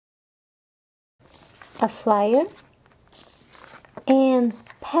a flyer, and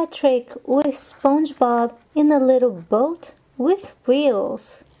Patrick with SpongeBob in a little boat with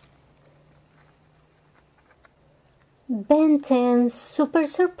wheels. Ben 10's Super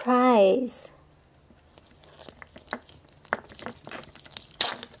Surprise.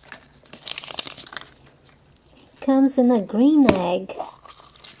 Comes in a green egg.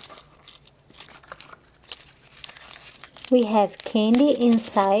 We have candy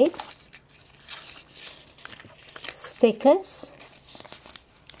inside, stickers,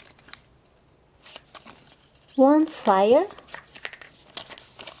 one flyer,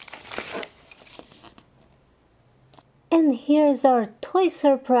 and here's our toy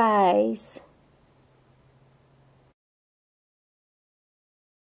surprise.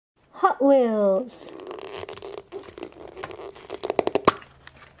 Hot Wheels.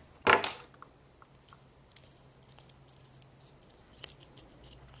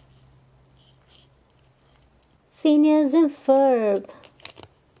 Phineas and Ferb.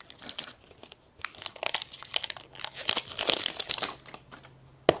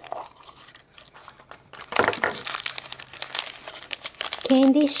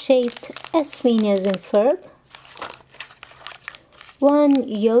 Candy shaped as Phineas and Ferb. One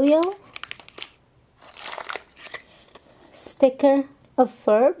yo-yo. Sticker of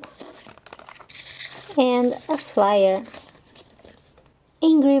Ferb. And a flyer.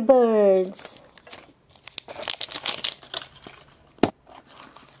 Angry Birds.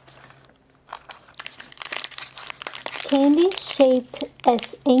 Candy shaped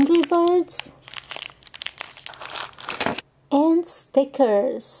as Angry Birds and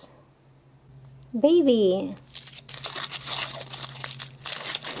stickers. Baby.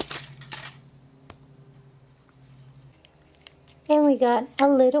 And we got a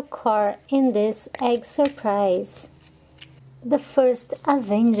little car in this egg surprise. The first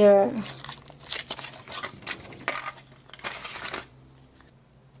Avenger.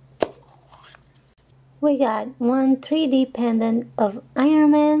 We got one 3D pendant of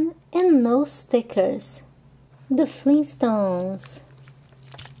Iron Man and no stickers. The Flintstones.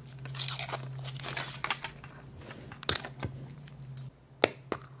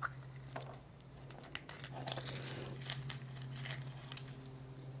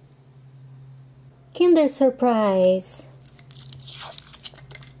 Kinder Surprise.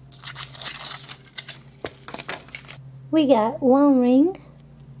 We got one ring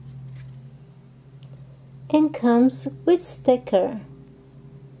and comes with sticker.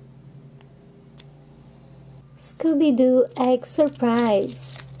 Scooby-Doo egg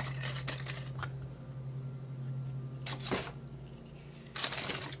surprise.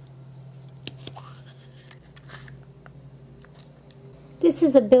 This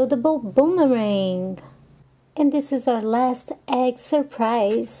is a buildable boomerang. And this is our last egg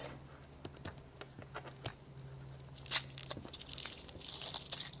surprise.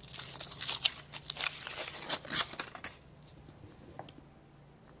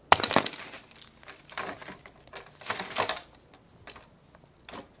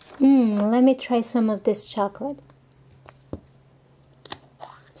 Let me try some of this chocolate.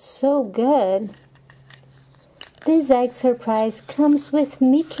 So good. This egg surprise comes with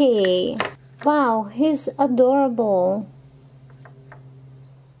Mickey. Wow, he's adorable.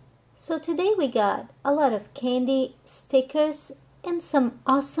 So today we got a lot of candy, stickers, and some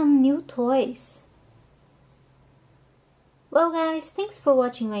awesome new toys. Well guys, thanks for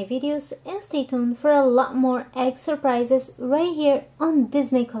watching my videos and stay tuned for a lot more egg surprises right here on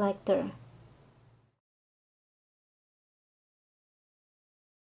Disney Collector.